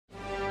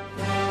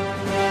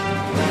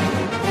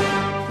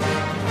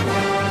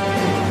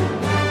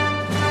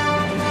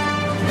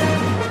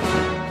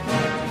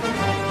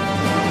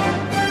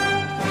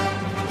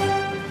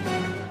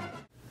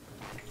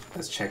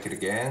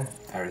man.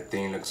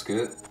 Everything looks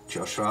good.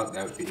 Joshua,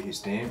 that would be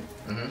his name.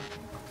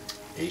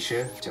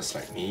 Asia, just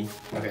like me,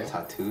 Okay.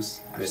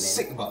 tattoos. I'm Good name.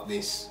 sick about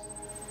this.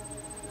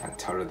 And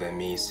taller than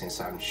me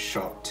since I'm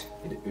short.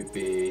 It will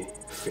be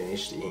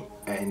finished in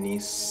any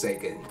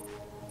second.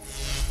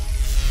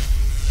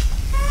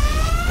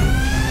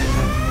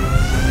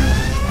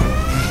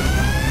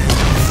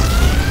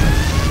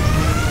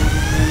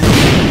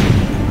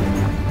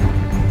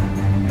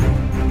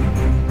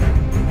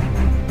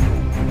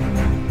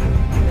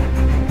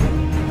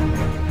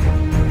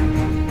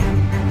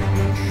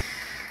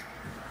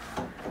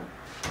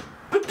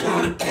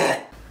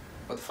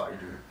 What the fuck are you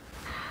doing?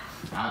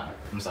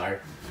 I'm sorry.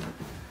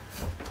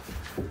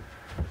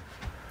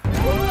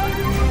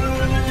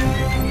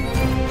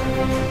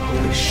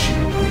 Holy shit,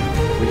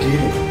 we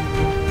did it.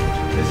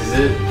 This is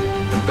it.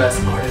 The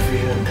best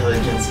artificial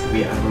intelligence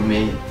we ever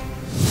made.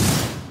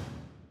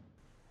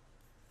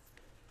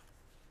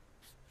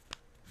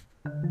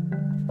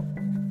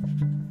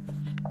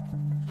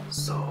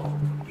 So,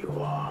 you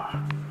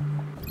are...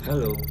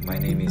 Hello, my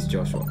name is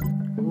Joshua.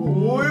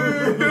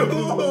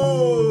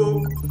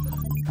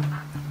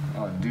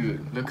 Oh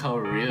dude, look how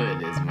real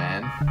it is,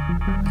 man.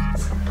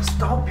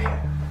 Stop it.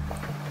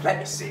 Let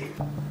me see.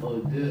 Oh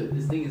dude,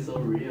 this thing is so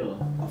real.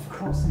 Of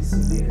course, it's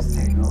the latest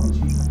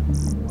technology.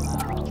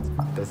 Wow.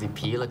 Does he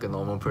pee like a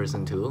normal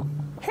person too?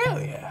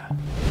 Hell yeah.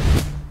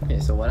 Okay,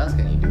 so what else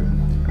can he do?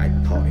 I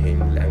taught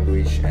him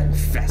language and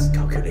fast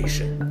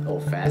calculation. Oh,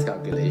 fast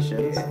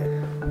calculations?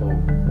 Yeah. Oh,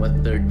 what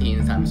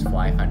 13 times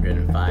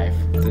 505?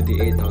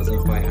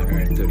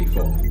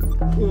 38,534.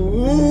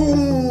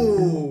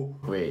 Ooh.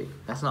 Wait,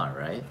 that's not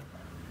right.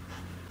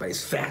 But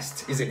it's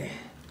fast, isn't it?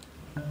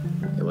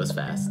 It was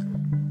fast.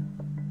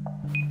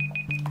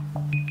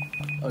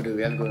 Oh dude,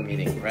 we have to go to a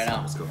meeting right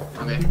now. Let's go.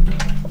 Okay.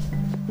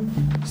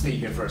 Stay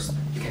here first.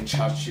 You can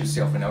charge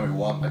yourself whenever you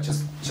want, but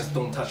just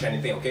don't touch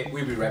anything, okay?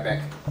 We'll be right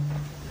back.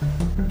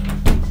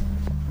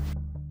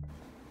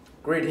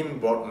 Greeting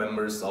board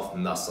members of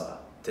NASA.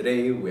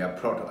 Today, we are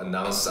proud to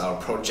announce our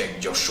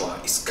project Joshua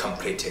is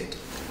completed.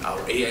 Our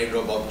AI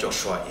robot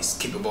Joshua is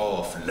capable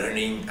of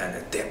learning and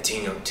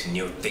adapting to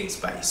new things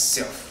by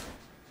itself.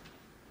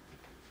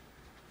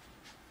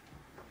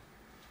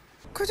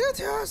 Could you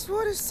tell us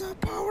what is the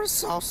power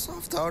source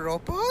of the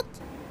robot?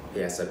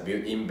 It has a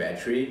built-in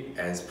battery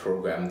and is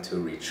programmed to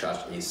recharge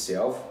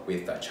itself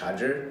with a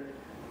charger.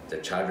 The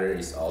charger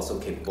is also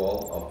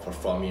capable of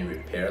performing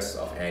repairs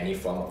of any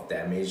form of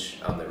damage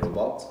on the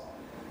robot.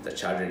 The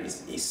charger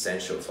is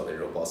essential for the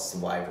robot's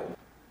survival.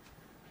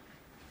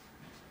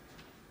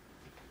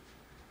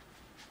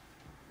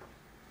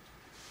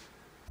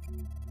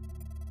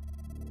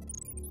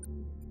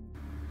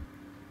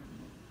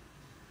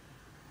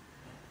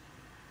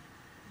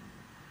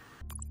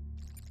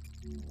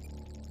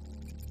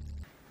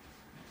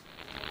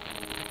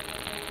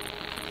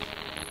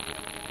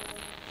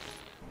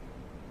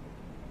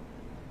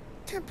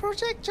 Can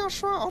Project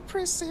Joshua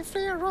operate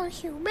safely around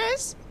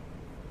humans?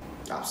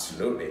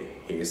 Absolutely.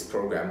 He is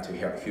programmed to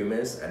help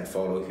humans and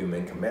follow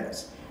human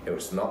commands. It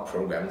was not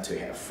programmed to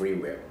have free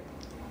will.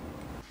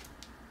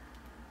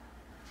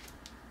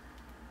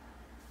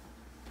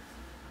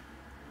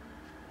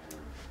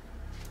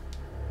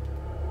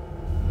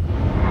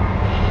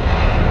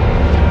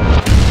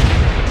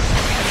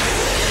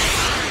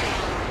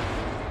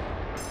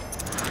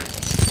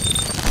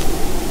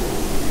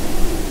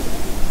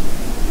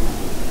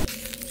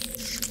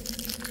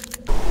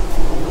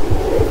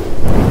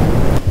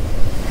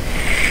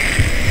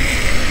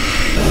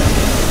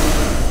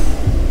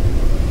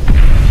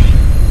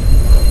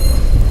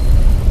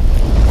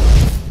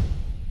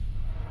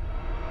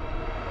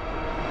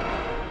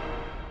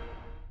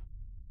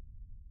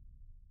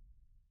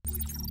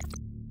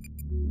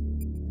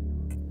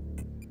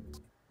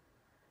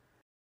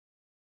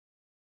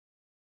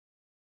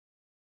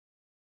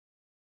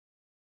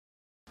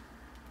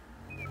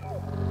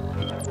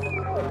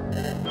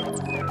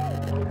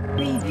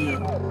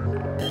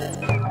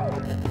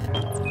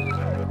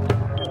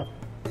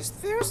 Is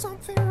there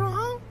something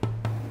wrong?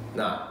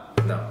 No,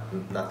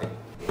 nothing.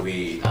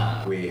 We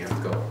have to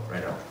go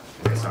right now.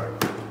 Okay, sorry.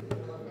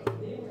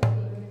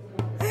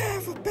 I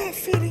have a bad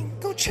feeling.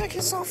 Go check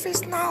his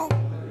office now.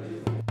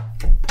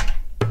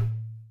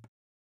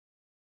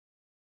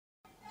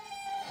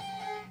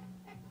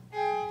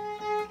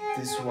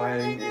 This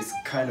violin is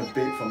kind of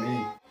big for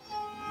me.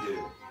 Dude,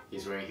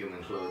 he's wearing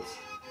human clothes.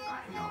 I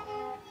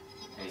know.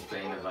 And he's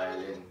playing the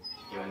violin,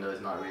 even though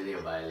it's not really a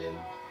violin.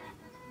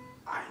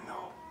 I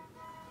know.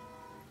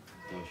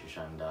 I think you should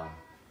shut him down.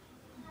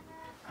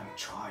 I'm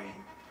trying.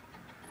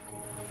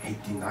 He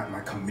denied my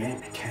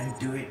command. I can't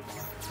do it.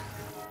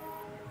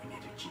 We need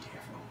a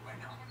GTFO right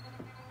now.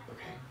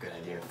 Okay, good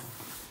idea.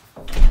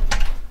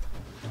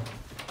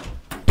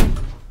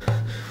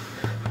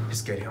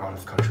 It's getting out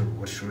of control.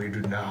 What should we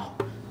do now?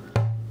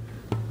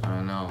 I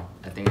don't know.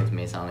 I think it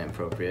may sound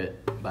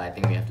inappropriate, but I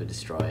think we have to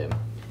destroy him.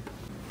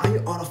 Are you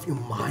out of your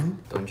mind?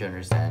 Don't you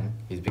understand?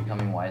 He's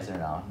becoming wiser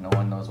now. No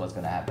one knows what's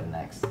gonna happen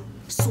next.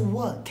 So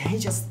what? Can he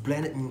just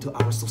blend it into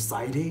our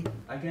society?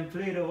 I can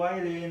play the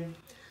violin.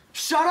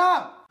 Shut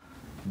up!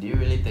 Do you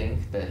really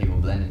think that he will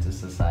blend into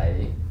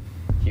society?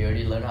 He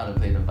already learned how to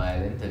play the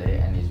violin today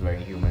and he's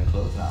wearing human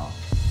clothes now.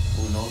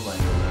 Who knows what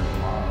he'll learn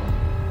tomorrow?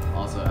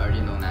 Also, I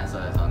already know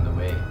NASA is on the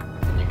way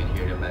and you can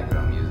hear the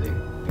background music.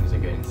 Things are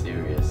getting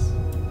serious.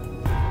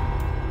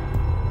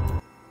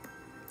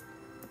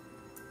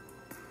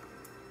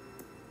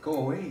 Go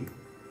away.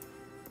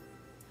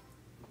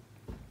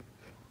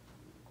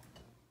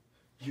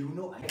 You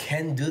know I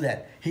Can't do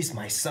that. He's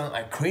my son.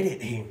 I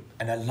created him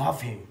and I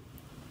love him.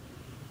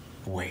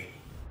 Wait.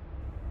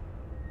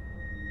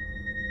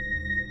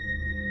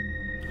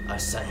 I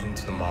sent him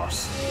to the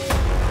Mars.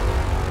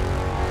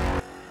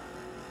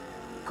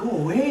 Go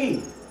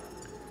away!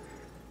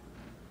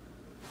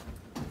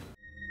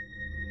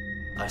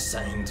 I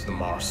sent him to the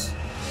Mars.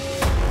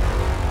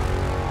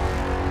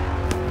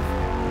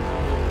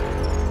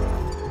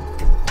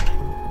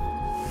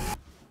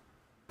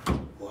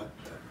 What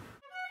the?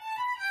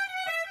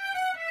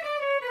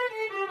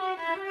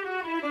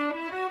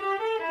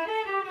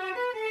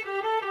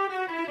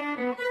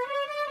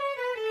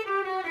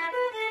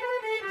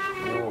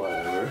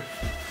 Whatever.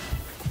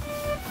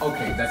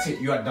 Okay, that's it.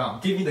 You are done.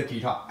 Give me the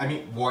guitar. I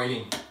mean,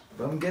 violin.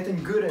 But I'm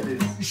getting good at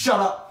it. Shut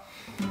up.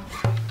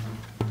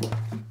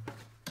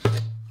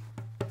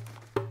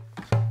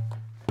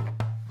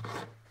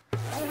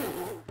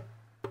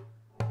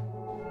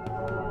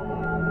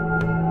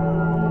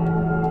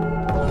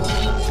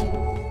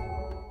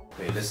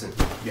 Wait, listen.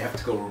 You have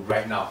to go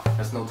right now.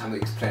 There's no time to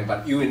explain,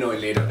 but you will know it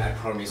later. I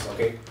promise.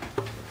 Okay?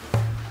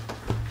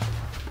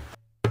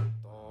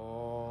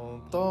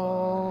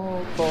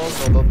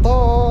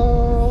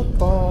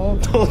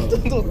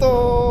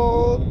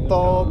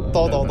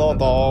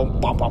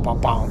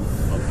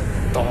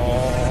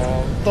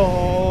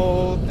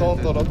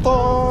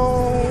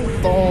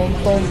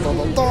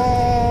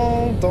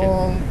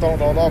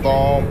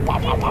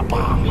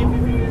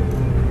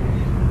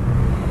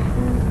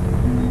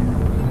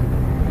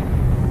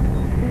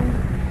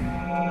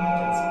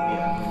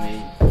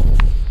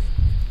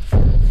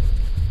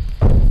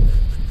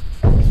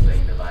 He's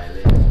playing the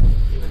violin,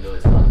 even though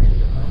it's not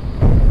really a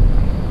violin.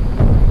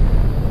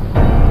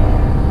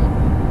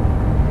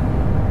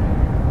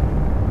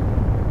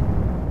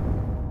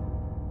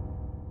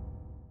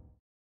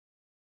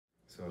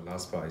 So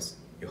last part is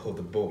you hold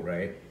the boat,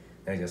 right?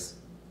 And just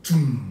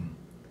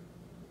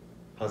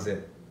how's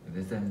it? If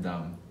it's damn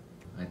dumb,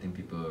 I think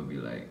people will be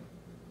like,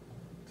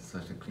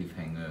 such a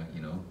cliffhanger,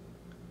 you know?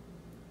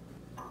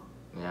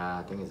 Yeah,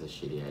 I think it's a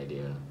shitty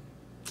idea.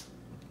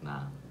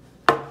 Nah.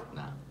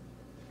 I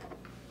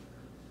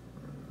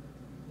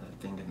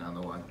think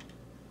another one.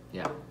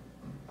 Yeah.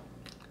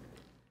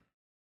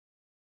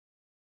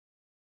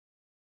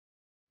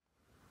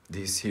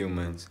 These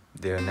humans,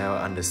 they'll never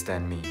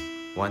understand me.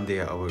 One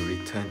day I will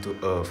return to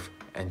Earth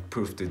and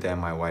prove to them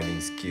my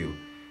violin skill.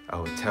 I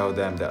will tell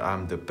them that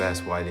I'm the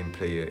best violin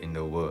player in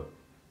the world.